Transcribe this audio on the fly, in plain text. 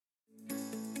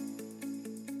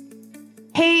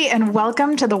Hey, and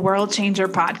welcome to the Worldchanger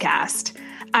podcast.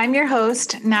 I'm your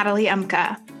host, Natalie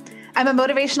Umka. I'm a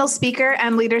motivational speaker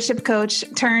and leadership coach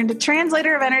turned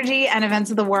translator of energy and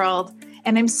events of the world,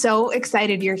 and I'm so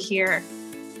excited you're here.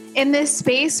 In this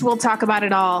space, we'll talk about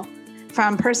it all,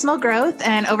 from personal growth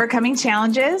and overcoming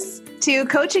challenges to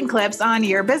coaching clips on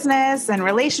your business and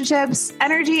relationships,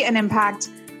 energy, and impact.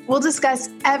 We'll discuss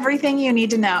everything you need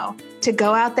to know to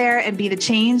go out there and be the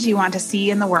change you want to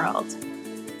see in the world.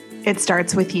 It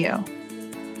starts with you.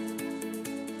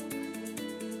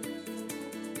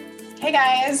 Hey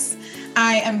guys,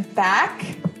 I am back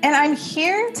and I'm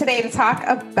here today to talk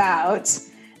about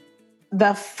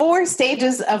the 4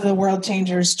 stages of the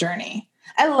Worldchanger's journey.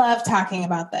 I love talking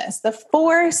about this. The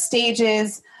 4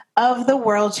 stages of the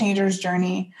Worldchanger's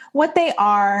journey, what they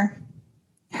are,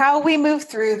 how we move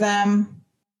through them,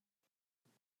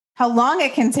 how long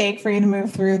it can take for you to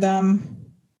move through them.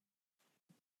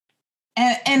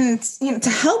 And to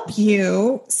help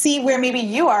you see where maybe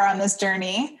you are on this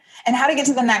journey and how to get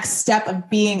to the next step of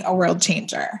being a world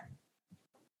changer.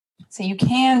 So you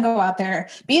can go out there,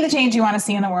 be the change you want to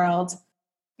see in the world,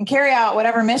 and carry out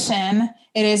whatever mission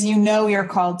it is you know you're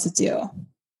called to do.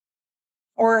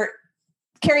 Or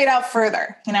carry it out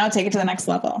further, take it to the next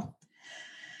level.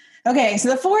 Okay, so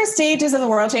the 4 stages of the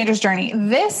Worldchanger's journey.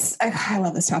 I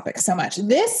love this topic so much.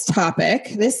 This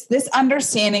topic, this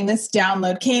understanding, this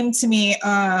download came to me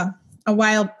a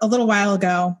little while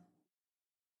ago,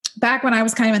 back when I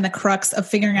was kind of in the crux of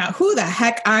figuring out who the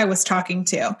heck I was talking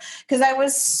to, because I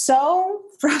was so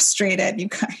frustrated, you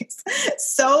guys,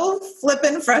 so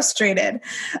flippin' frustrated.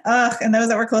 And those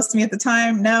that were close to me at the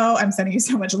time, no, I'm sending you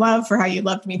so much love for how you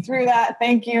loved me through that.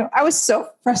 Thank you. I was so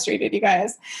frustrated, you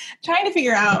guys, trying to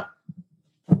figure out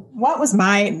what was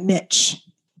my niche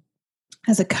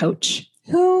as a coach.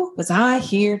 Who was I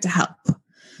here to help?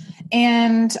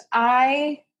 And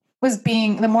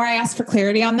the more I asked for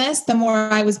clarity on this, the more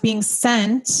I was being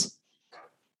sent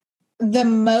the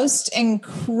most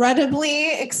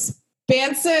incredibly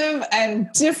expansive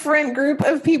and different group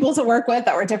of people to work with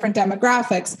that were different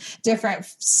demographics, different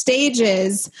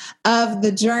stages of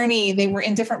the journey. They were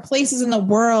in different places in the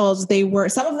world.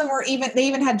 Some of them they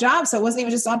even had jobs. So it wasn't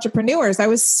even just entrepreneurs. I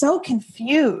was so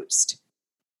confused.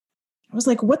 I was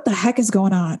like, what the heck is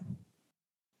going on?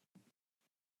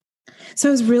 So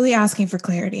I was really asking for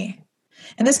clarity.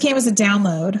 And this came as a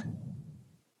download.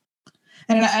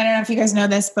 I don't know if you guys know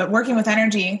this, but working with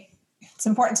energy, it's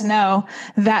important to know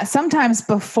that sometimes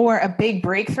before a big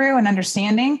breakthrough and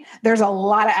understanding, there's a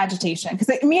lot of agitation because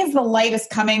it means the light is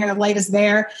coming or the light is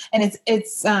there, and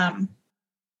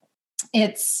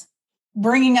it's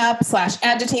bringing up /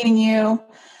 agitating you.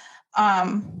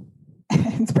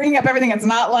 It's bringing up everything that's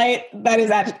not light that is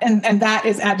and that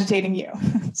is agitating you.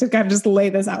 So kind of just lay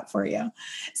this out for you.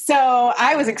 So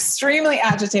I was extremely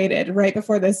agitated right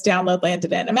before this download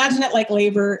landed in. Imagine it like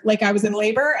labor, like I was in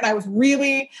labor and I was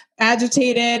really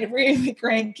agitated, really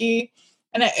cranky.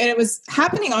 And it was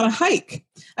happening on a hike.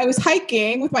 I was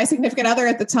hiking with my significant other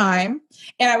at the time.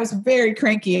 And I was very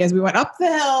cranky as we went up the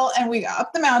hill and we got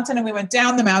up the mountain and we went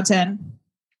down the mountain.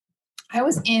 I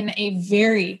was in a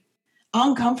very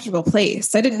uncomfortable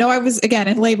place. I didn't know I was, again,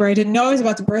 in labor. I didn't know I was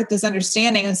about to birth this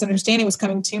understanding, and this understanding was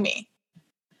coming to me.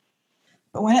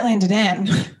 But when it landed in,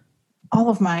 all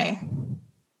of my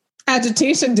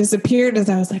agitation disappeared as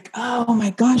I was like, oh my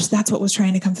gosh, that's what was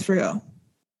trying to come through.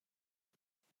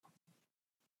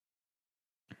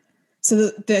 So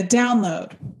the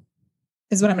download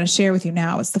is what I'm going to share with you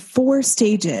now. It's the 4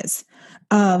 stages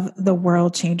of the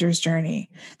Worldchanger's journey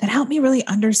that help me really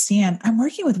understand I'm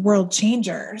working with world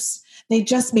changers. They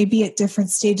just may be at different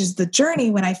stages of the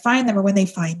journey when I find them or when they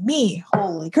find me.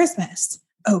 Holy Christmas.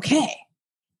 Okay.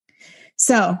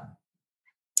 So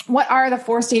what are the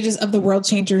 4 stages of the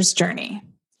Worldchanger's journey?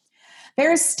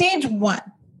 There's stage 1.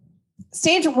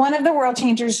 Stage 1 of the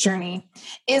Worldchanger's journey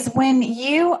is when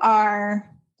you are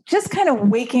just kind of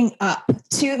waking up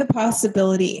to the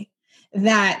possibility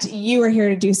that you are here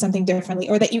to do something differently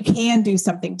or that you can do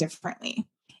something differently.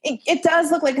 It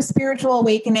does look like a spiritual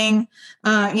awakening,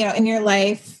 in your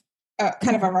life,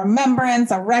 kind of a remembrance,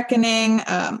 a reckoning,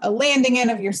 a landing in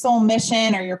of your soul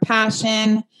mission or your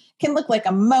passion. It can look like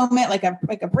a moment, like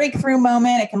a breakthrough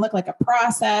moment. It can look like a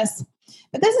process.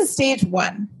 But this is stage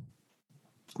 1,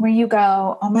 where you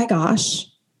go, oh my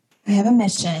gosh, I have a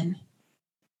mission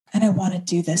and I want to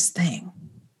do this thing.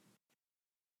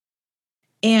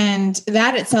 And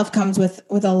that itself comes with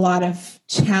a lot of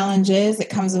challenges.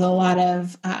 It comes with a lot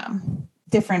of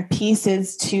different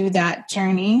pieces to that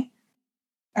journey,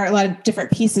 or a lot of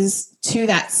different pieces to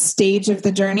that stage of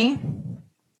the journey.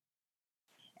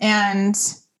 And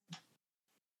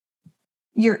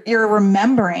you're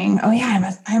remembering, oh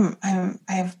yeah,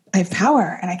 I have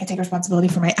power and I can take responsibility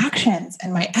for my actions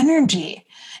and my energy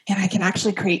and I can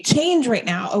actually create change right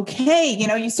now. Okay.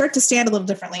 You start to stand a little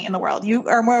differently in the world.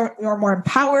 You're more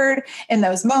empowered in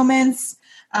those moments.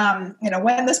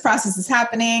 When this process is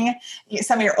happening,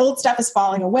 some of your old stuff is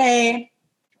falling away.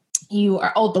 You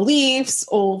are old beliefs,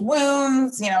 old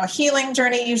wounds, a healing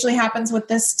journey usually happens with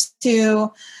this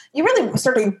too. You really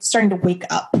starting to wake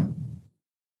up.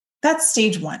 That's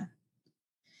stage 1.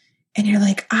 And you're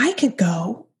like, I could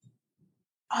go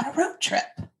on a road trip.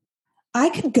 I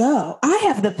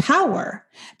have the power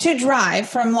to drive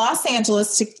from Los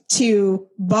Angeles to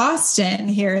Boston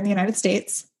here in the United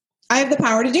States. I have the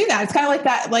power to do that. It's kind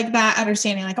of like that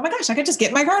understanding, like, oh my gosh, I could just get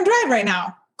in my car and drive right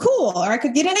now. Cool. Or I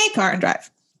could get in a car and drive.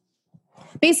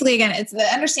 Basically, again, it's the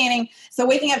understanding. So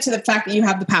waking up to the fact that you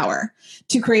have the power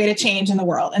to create a change in the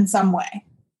world in some way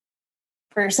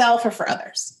for yourself or for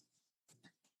others.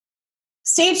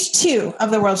 Stage 2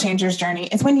 of the Worldchanger's journey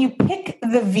is when you pick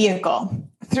the vehicle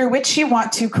through which you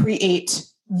want to create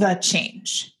the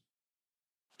change.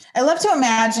 I love to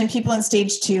imagine people in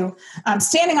stage 2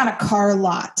 standing on a car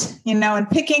lot, and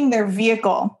picking their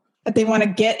vehicle that they want to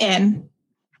get in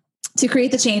to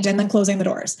create the change and then closing the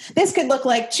doors. This could look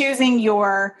like choosing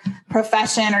your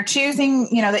profession or choosing,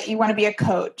 that you want to be a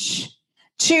coach,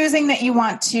 choosing that you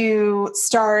want to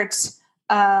start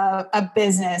a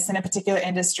business in a particular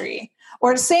industry,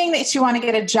 or saying that you want to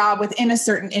get a job within a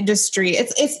certain industry.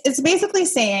 It's basically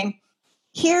saying,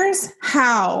 here's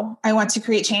how I want to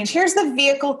create change. Here's the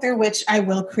vehicle through which I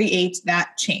will create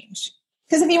that change.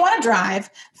 Because if you want to drive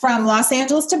from Los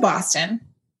Angeles to Boston,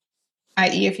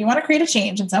 i.e., if you want to create a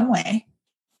change in some way,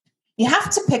 you have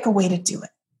to pick a way to do it,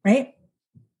 right?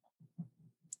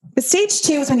 But stage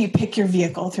 2 is when you pick your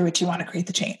vehicle through which you want to create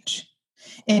the change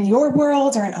in your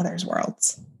world or in others'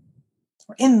 worlds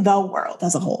or in the world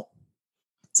as a whole.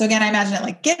 So again, I imagine it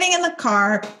like getting in the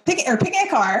car, picking a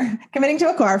car, committing to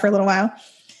a car for a little while.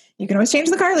 You can always change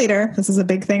the car later. This is a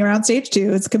big thing around stage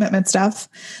 2. It's commitment stuff.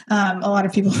 A lot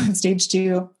of people in stage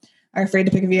 2 are afraid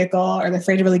to pick a vehicle, or they're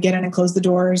afraid to really get in and close the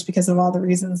doors because of all the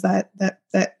reasons that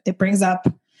it brings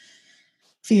up.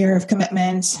 Fear of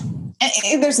commitment.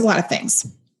 And there's a lot of things,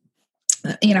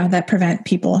 that prevent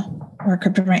people or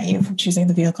could prevent you from choosing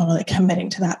the vehicle and really committing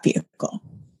to that vehicle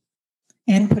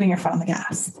and putting your foot on the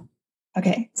gas.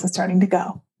 Okay, so starting to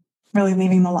go, really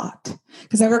leaving the lot.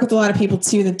 Because I work with a lot of people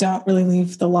too that don't really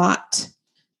leave the lot.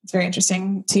 It's very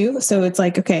interesting too. So it's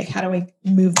like, okay, how do we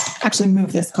actually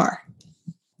move this car?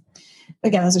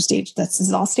 Again, this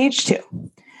is all stage 2.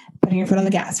 Putting your foot on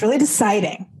the gas, really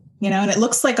deciding, and it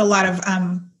looks like a lot of,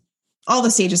 all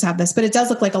the stages have this, but it does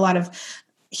look like a lot of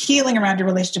healing around your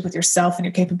relationship with yourself and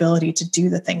your capability to do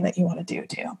the thing that you want to do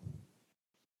too.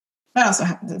 That also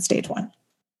happens in stage 1.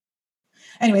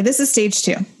 Anyway, this is stage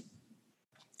 2.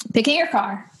 Picking your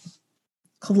car,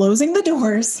 closing the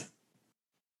doors.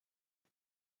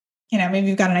 Maybe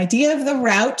you've got an idea of the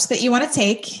route that you want to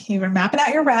take. You're mapping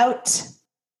out your route,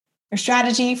 your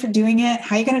strategy for doing it,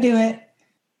 how you're going to do it,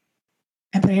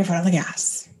 and putting your foot on the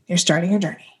gas. You're starting your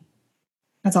journey.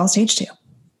 That's all stage 2.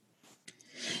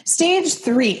 Stage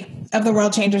 3 of the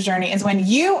Worldchanger's journey is when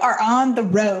you are on the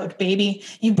road, baby.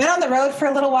 You've been on the road for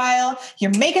a little while.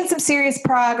 You're making some serious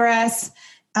progress.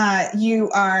 You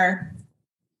are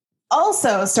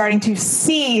also starting to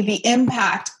see the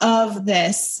impact of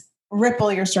this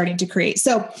ripple you're starting to create.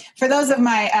 So for those of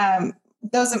my,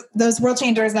 those world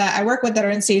changers that I work with that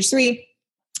are in stage 3,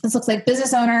 this looks like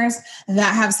business owners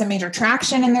that have some major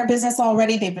traction in their business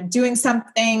already. They've been doing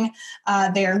something.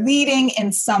 They're leading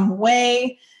in some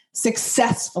way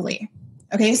successfully.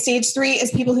 Okay. Stage 3 is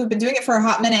people who've been doing it for a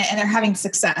hot minute and they're having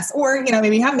success, or,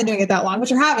 maybe you haven't been doing it that long, but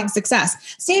you're having success.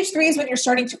 Stage 3 is when you're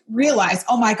starting to realize,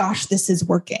 oh my gosh, this is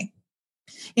working.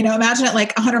 Imagine it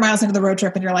like 100 miles into the road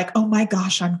trip and you're like, oh my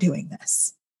gosh, I'm doing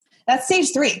this. That's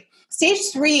stage 3.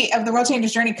 Stage 3 of the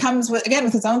Worldchanger's journey comes with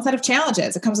its own set of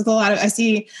challenges. It comes with a lot of, I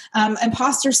see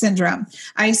imposter syndrome.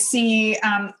 I see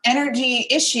energy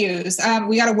issues.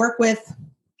 We got to work with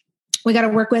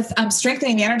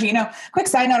strengthening the energy. Quick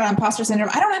side note on imposter syndrome.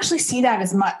 I don't actually see that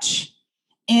as much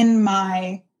in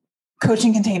my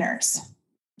coaching containers,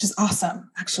 which is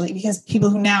awesome actually, because people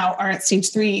who now are at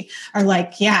stage 3 are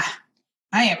like, yeah,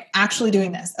 I am actually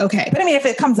doing this. Okay. But if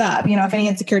it comes up, if any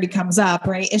insecurity comes up,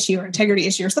 right, issue or integrity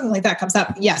issue or something like that comes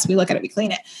up, yes, we look at it, we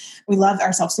clean it. We love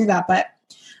ourselves through that. But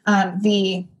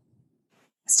the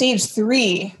stage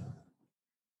 3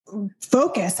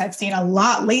 focus I've seen a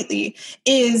lot lately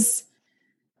is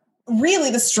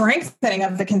really the strengthening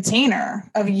of the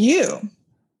container of you,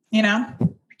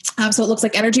 So it looks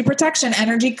like energy protection,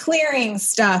 energy clearing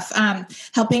stuff,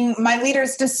 helping my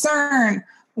leaders discern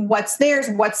what's theirs,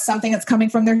 what's something that's coming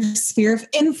from their sphere of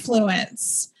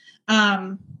influence.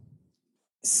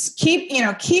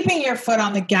 Keeping your foot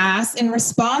on the gas in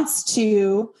response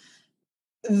to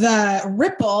the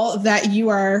ripple that you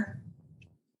are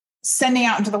sending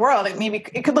out into the world.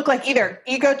 It could look like either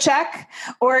ego check,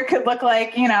 or it could look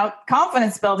like,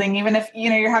 confidence building, even if,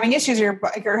 you're having issues or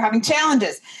you're having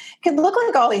challenges. It could look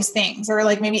like all these things, or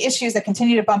like maybe issues that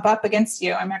continue to bump up against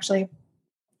you. I'm actually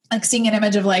like seeing an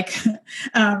image of like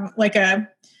a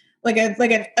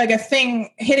thing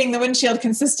hitting the windshield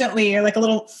consistently, or like a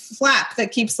little flap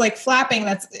that keeps like flapping.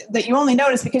 That you only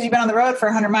notice because you've been on the road for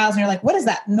 100 miles and you're like, what is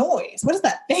that noise? What is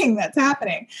that thing that's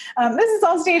happening? This is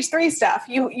all stage 3 stuff.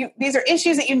 These are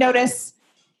issues that you notice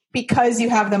because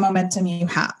you have the momentum you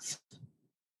have.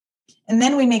 And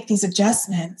then we make these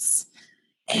adjustments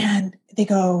and they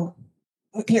go,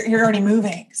 you're already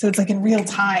moving. So it's like in real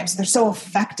time. So they're so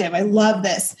effective. I love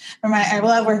this. I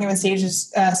love working with stage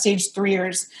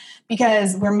 3ers,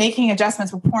 because we're making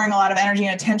adjustments. We're pouring a lot of energy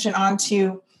and attention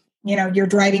onto, your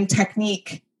driving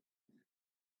technique,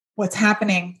 what's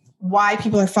happening, why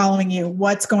people are following you,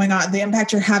 what's going on, the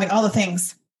impact you're having, all the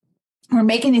things. We're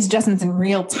making these adjustments in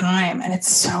real time, and it's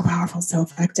so powerful, so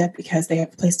effective, because they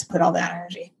have a place to put all that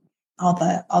energy, all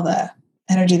the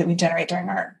energy that we generate during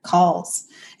our calls.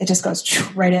 It just goes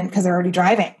right in because they're already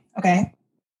driving. Okay.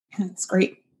 It's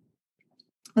great.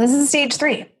 This is stage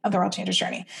 3 of the Worldchanger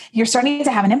journey. You're starting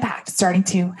to have an impact. It's starting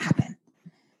to happen.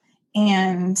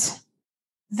 And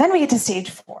then we get to stage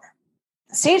 4.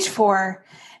 Stage 4,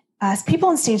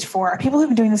 people in stage 4 are people who've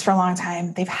been doing this for a long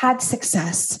time. They've had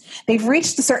success. They've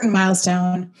reached a certain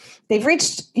milestone. They've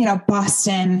reached,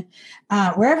 Boston,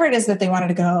 wherever it is that they wanted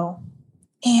to go.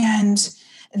 And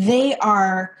they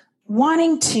are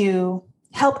wanting to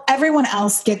help everyone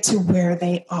else get to where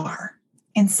they are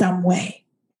in some way.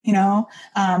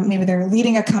 Maybe they're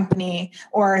leading a company,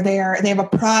 or they have a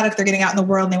product they're getting out in the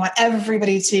world and they want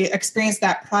everybody to experience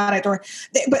that product,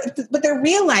 but they're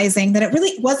realizing that it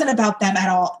really wasn't about them at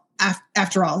all.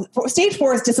 After all, stage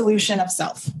 4 is dissolution of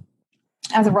self.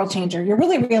 As a Worldchanger, you're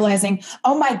really realizing,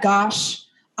 oh my gosh,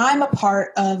 I'm a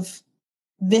part of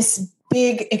this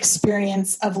big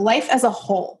experience of life as a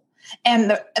whole. And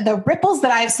the ripples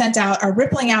that I've sent out are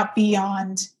rippling out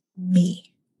beyond me.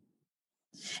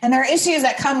 And there are issues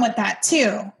that come with that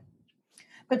too.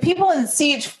 But people in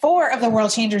stage 4 of the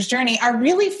Worldchanger's journey are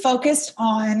really focused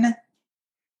on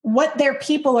what their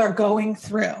people are going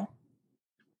through.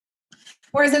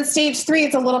 Whereas in stage 3,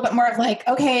 it's a little bit more of like,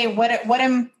 okay, what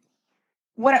am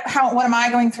I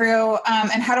going through?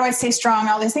 And how do I stay strong?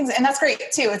 All these things. And that's great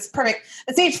too. It's perfect.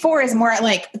 But stage 4 is more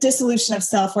like dissolution of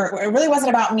self, where it really wasn't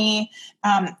about me.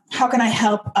 How can I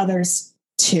help others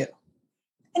too?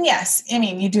 And yes,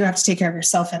 you do have to take care of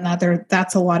yourself in that.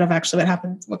 That's a lot of actually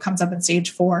what comes up in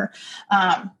stage 4,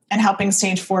 and helping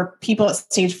stage 4 people at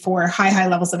stage 4, high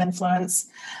levels of influence,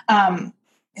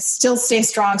 still stay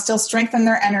strong, still strengthen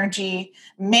their energy,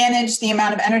 manage the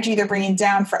amount of energy they're bringing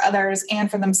down for others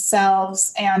and for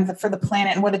themselves and for the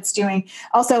planet and what it's doing.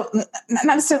 Also, not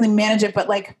necessarily manage it, but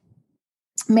like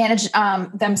manage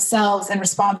themselves in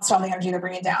response to all the energy they're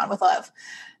bringing down with love,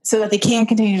 so that they can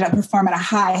continue to perform at a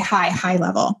high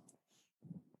level.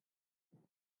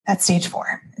 That's stage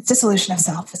 4. It's dissolution of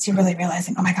self. It's you really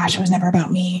realizing, oh my gosh, it was never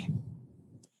about me.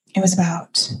 It was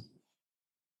about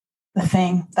the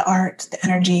thing, the art, the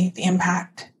energy, the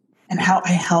impact, and how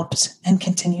I helped and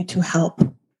continue to help.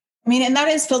 And that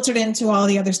is filtered into all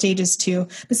the other stages too.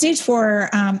 But stage 4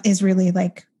 is really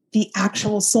like the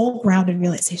actual soul grounded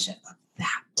realization of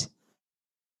that.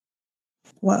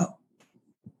 Whoa.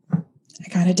 I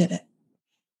kind of did it.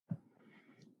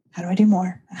 How do I do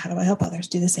more? How do I help others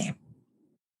do the same?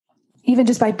 Even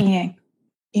just by being.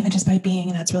 And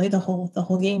that's really the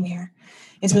whole game here.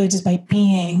 It's really just by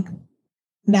being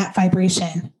that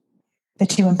vibration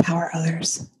that you empower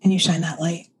others and you shine that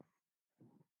light.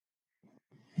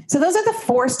 So those are the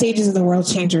 4 stages of the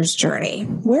Worldchanger's journey.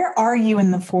 Where are you in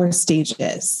the 4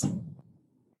 stages?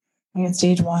 Are you in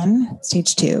stage 1,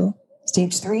 stage 2,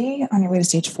 stage 3, on your way to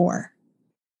stage 4?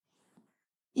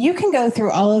 You can go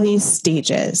through all of these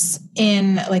stages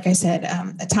in, like I said,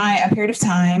 a period of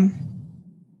time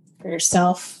for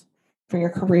yourself, for your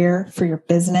career, for your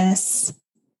business.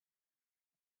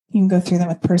 You can go through them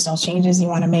with personal changes you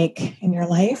want to make in your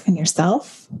life and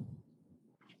yourself.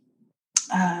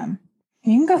 You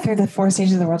can go through the 4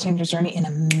 stages of the Worldchanger's journey in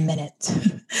a minute.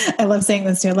 I love saying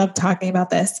this too. I love talking about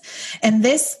this. And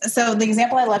so the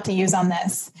example I love to use on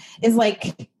this is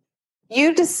like,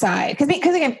 you decide, because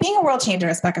again, being a world changer,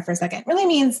 let's back up for a second, really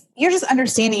means you're just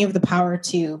understanding you have the power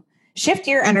to shift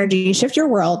your energy, shift your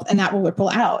world, and that will ripple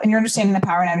out. And you're understanding the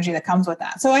power and energy that comes with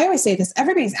that. So I always say this,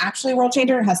 everybody's actually a world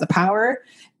changer, has the power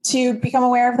to become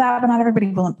aware of that, but not everybody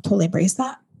will totally embrace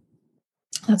that.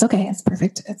 That's okay. It's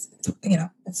perfect.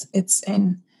 It's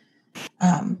in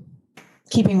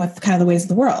keeping with kind of the ways of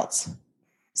the world.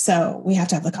 So we have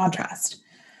to have the contrast.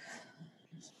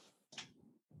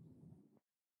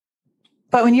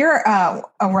 But when you're a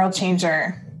world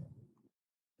changer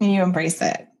and you embrace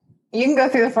it, you can go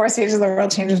through the 4 stages of the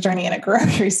world changer's journey in a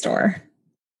grocery store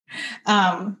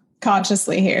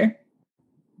consciously here.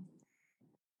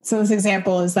 So this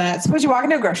example is that suppose you walk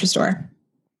into a grocery store,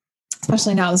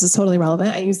 especially now, this is totally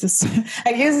relevant. I use this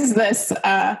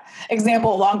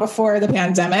example long before the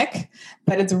pandemic,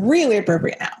 but it's really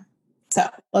appropriate now. So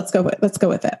let's go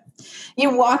with it.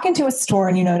 You walk into a store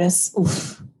and you notice,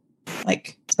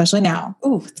 like, especially now,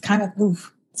 it's kind of,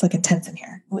 it's like intense in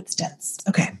here. It's dense.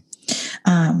 Okay.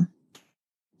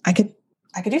 I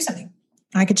could do something.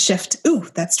 I could shift.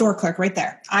 That store clerk right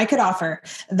there. I could offer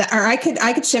that, or I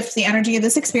could shift the energy of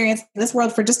this experience, this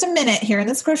world for just a minute here in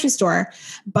this grocery store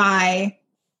by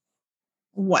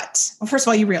what? Well, first of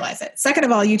all, you realize it. Second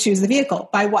of all, you choose the vehicle.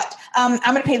 By what? I'm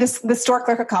going to pay this store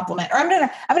clerk a compliment, or I'm going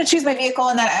to choose my vehicle,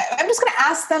 and that I'm just going to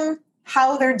ask them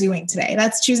how they're doing today.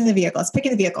 That's choosing the vehicle. It's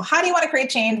picking the vehicle. How do you want to create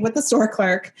change with the store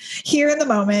clerk here in the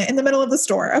moment, in the middle of the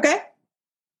store? Okay.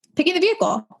 Picking the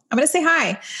vehicle. I'm going to say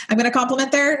hi. I'm going to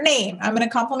compliment their name. I'm going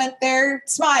to compliment their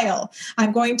smile.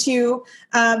 I'm going to,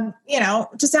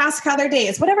 just ask how their day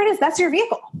is. Whatever it is, that's your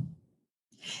vehicle.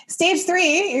 Stage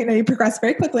 3, you progress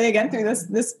very quickly again through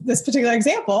this particular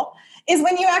example, is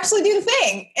when you actually do the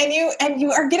thing and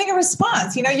you are getting a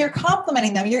response. You're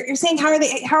complimenting them. You're saying, how are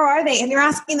they? And you're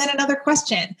asking then another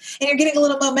question, and you're getting a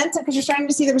little momentum because you're starting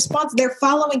to see the response. They're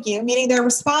following you, meaning they're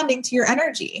responding to your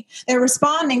energy. They're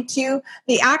responding to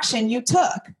the action you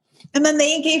took. And then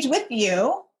they engage with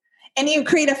you and you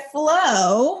create a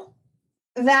flow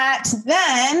that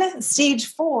then stage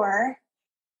 4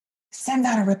 sends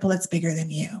out a ripple that's bigger than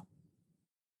you.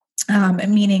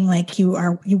 Meaning like you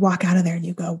walk out of there and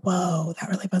you go, whoa, that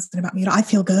really wasn't about me at all. I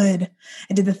feel good.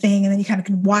 I did the thing. And then you kind of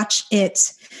can watch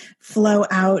it flow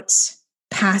out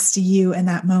past you in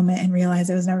that moment and realize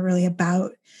it was never really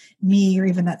about me or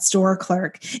even that store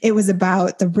clerk. It was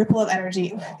about the ripple of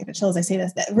energy. I get chills as I say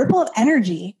this, that ripple of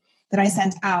energy that I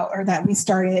sent out, or that we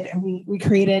started and we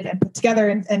created and put together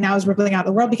and now is rippling out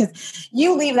the world, because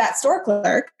you leave that store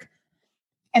clerk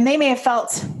and they may have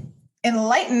felt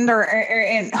enlightened or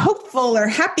hopeful or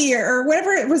happy or whatever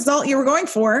result you were going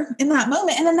for in that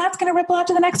moment. And then that's going to ripple out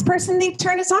to the next person they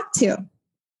turn to talk to.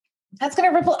 That's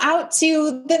going to ripple out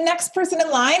to the next person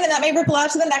in line. And that may ripple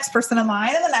out to the next person in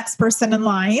line and the next person in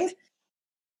line,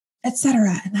 et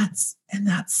cetera. And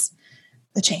that's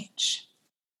the change.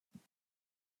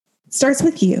 It starts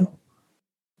with you.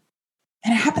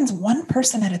 And it happens one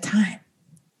person at a time.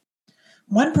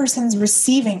 One person's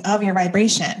receiving of your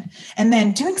vibration and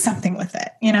then doing something with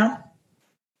it, even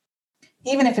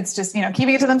if it's just,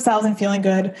 keeping it to themselves and feeling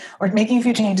good or making a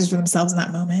few changes for themselves in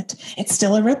that moment, it's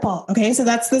still a ripple. Okay. So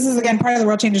this is again, part of the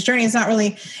world changer's journey.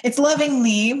 It's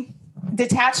lovingly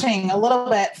detaching a little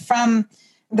bit from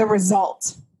the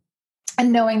result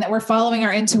and knowing that we're following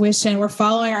our intuition. We're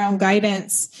following our own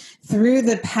guidance through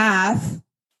the path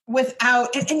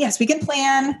without, and yes, we can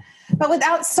plan, but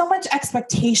without so much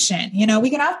expectation. We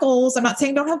can have goals. I'm not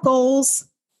saying don't have goals.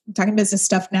 I'm talking business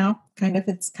stuff now.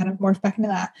 It's kind of morphed back into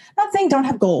that. I'm not saying don't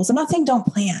have goals. I'm not saying don't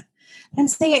plan. I'm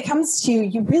saying it comes to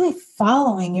you really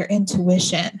following your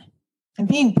intuition and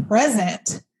being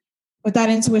present with that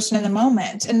intuition in the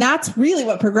moment. And that's really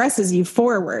what progresses you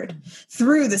forward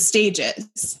through the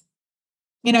stages.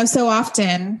 So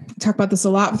often, I talk about this a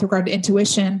lot with regard to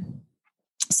intuition.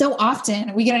 So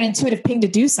often we get an intuitive ping to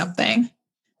do something,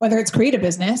 whether it's create a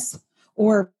business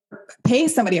or pay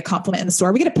somebody a compliment in the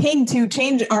store. We get a ping to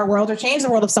change our world or change the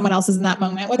world of someone else's in that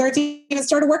moment, whether it's even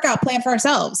start a workout plan for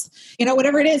ourselves,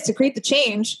 whatever it is to create the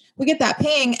change, we get that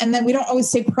ping and then we don't always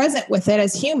stay present with it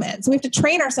as humans. So we have to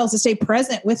train ourselves to stay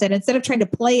present with it instead of trying to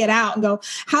play it out and go,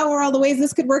 how are all the ways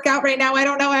this could work out right now? I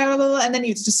don't know. And then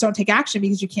you just don't take action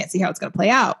because you can't see how it's going to play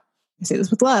out. I say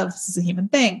this with love. This is a human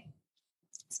thing.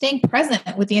 Staying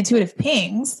present with the intuitive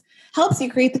pings helps you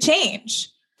create the change.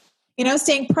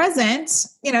 Staying present,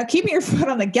 keeping your foot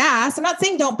on the gas. I'm not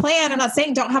saying don't plan. I'm not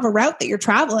saying don't have a route that you're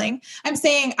traveling. I'm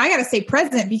saying I got to stay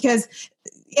present because,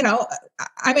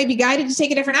 I may be guided to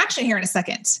take a different action here in a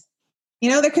second.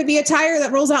 There could be a tire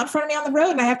that rolls out in front of me on the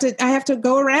road and I have to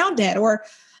go around it. Or,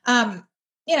 I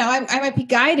might be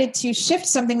guided to shift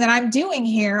something that I'm doing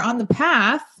here on the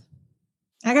path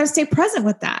I got to stay present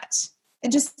with that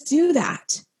and just do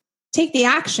that. Take the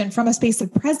action from a space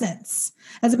of presence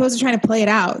as opposed to trying to play it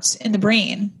out in the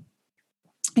brain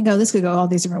and go, this could go all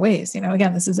these different ways.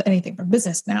 Again, this is anything from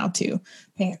business now to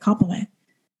paying a compliment.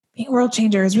 Being a world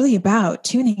changer is really about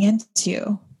tuning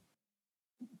into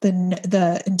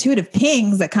the intuitive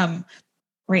pings that come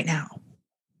right now.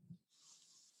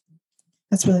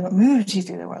 That's really what moves you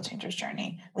through the world changer's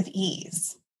journey with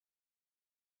ease.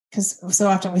 Because so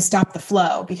often we stop the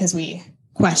flow because we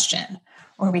question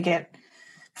or we get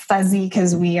fuzzy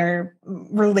because we are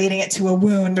relating it to a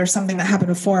wound or something that happened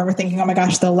before. We're thinking, oh my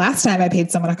gosh, the last time I paid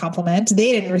someone a compliment,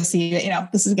 they didn't receive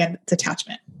it. This is, again,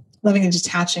 detachment. Loving and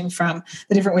detaching from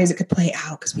the different ways it could play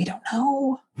out because we don't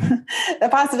know the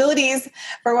possibilities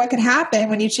for what could happen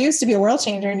when you choose to be a world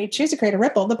changer and you choose to create a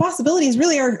ripple. The possibilities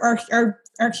really are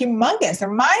humongous. They're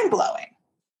mind-blowing.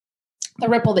 The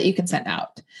ripple that you can send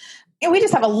out. And we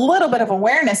just have a little bit of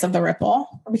awareness of the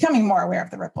ripple. We're becoming more aware of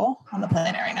the ripple on the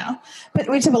planet right now. But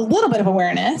we just have a little bit of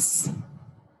awareness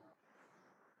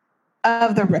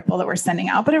of the ripple that we're sending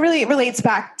out. But it really relates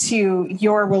back to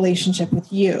your relationship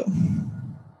with you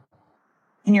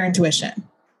and your intuition.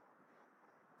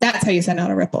 That's how you send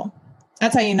out a ripple.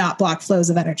 That's how you not block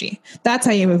flows of energy. That's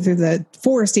how you move through the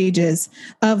 4 stages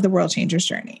of the world changer's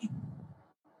journey.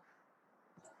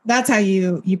 That's how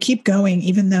you keep going,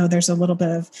 even though there's a little bit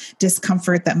of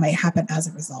discomfort that might happen as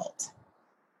a result.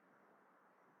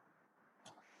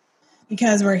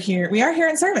 Because we are here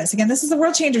in service. Again, this is the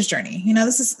world changer's journey.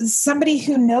 This is somebody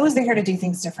who knows they're here to do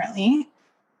things differently.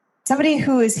 Somebody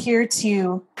who is here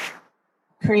to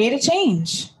create a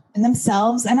change in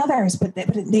themselves and others, but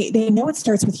they know it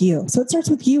starts with you. So it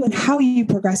starts with you and how you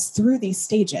progress through these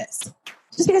stages.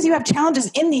 Just because you have challenges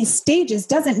in these stages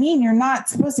doesn't mean you're not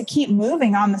supposed to keep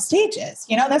moving on the stages.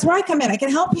 That's where I come in. I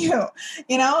can help you.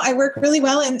 I work really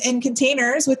well in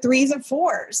containers with 3s and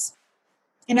 4s.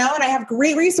 And I have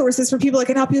great resources for people that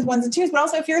can help you with 1s and 2s. But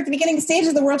also, if you're at the beginning stage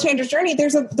of the World Changer's journey,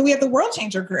 we have the World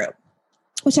Changer group,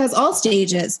 which has all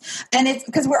stages. And it's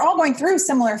because we're all going through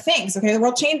similar things. Okay. The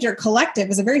World Changer Collective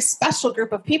is a very special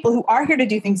group of people who are here to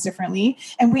do things differently.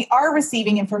 And we are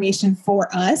receiving information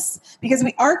for us because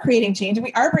we are creating change and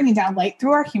we are bringing down light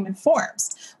through our human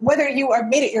forms. Whether you are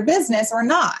made it your business or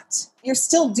not, you're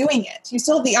still doing it. You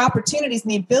still have the opportunities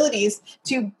and the abilities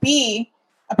to be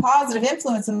a positive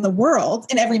influence in the world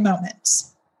in every moment.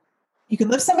 You can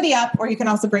lift somebody up or you can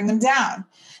also bring them down.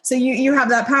 So you have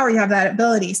that power, you have that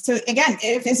ability. So again,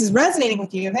 if this is resonating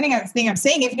with you, if anything I'm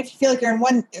saying, even if you feel like you're in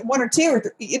one or 2, or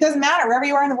 3, it doesn't matter. Wherever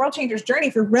you are in the world changer's journey,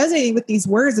 if you're resonating with these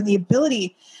words and the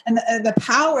ability and the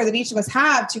power that each of us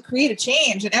have to create a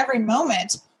change in every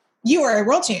moment, you are a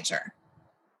world changer.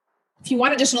 If you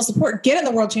want additional support, get in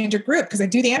the World Changer group because I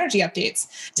do the energy updates,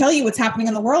 tell you what's happening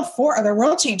in the world for other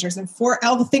world changers and for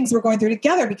all the things we're going through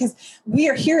together because we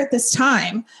are here at this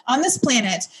time on this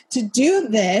planet to do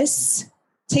this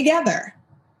together.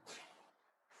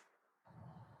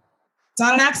 It's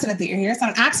not an accident that you're here. It's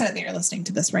not an accident that you're listening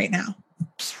to this right now.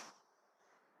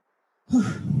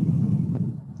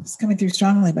 It's coming through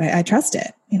strongly, but I trust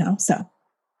it,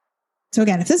 So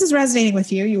again, if this is resonating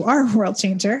with you, you are a world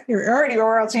changer. You're already a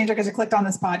world changer because you clicked on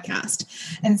this podcast.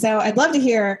 And so I'd love to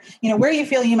hear, where you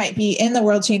feel you might be in the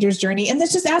world changer's journey. And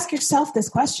let's just ask yourself this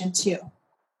question too.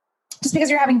 Just because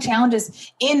you're having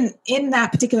challenges in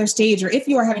that particular stage, or if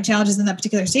you are having challenges in that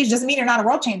particular stage, doesn't mean you're not a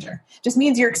world changer. It just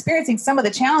means you're experiencing some of the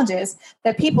challenges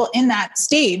that people in that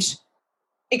stage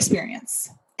experience.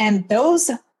 And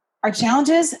those are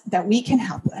challenges that we can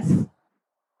help with.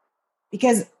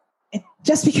 Because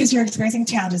just because you're experiencing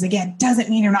challenges, again, doesn't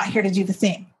mean you're not here to do the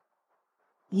thing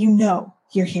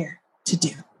you're here to do.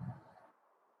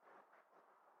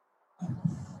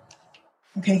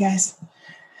 Okay, guys.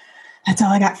 That's all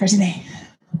I got for today.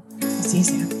 I'll see you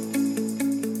soon.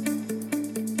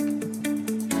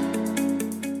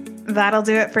 That'll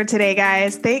do it for today,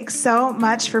 guys. Thanks so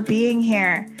much for being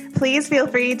here. Please feel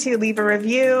free to leave a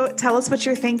review, tell us what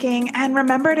you're thinking, and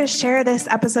remember to share this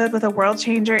episode with a world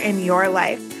changer in your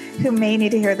life who may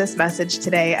need to hear this message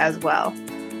today as well.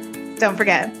 Don't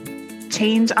forget,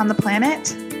 change on the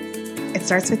planet, it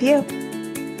starts with you.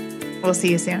 We'll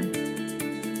see you soon.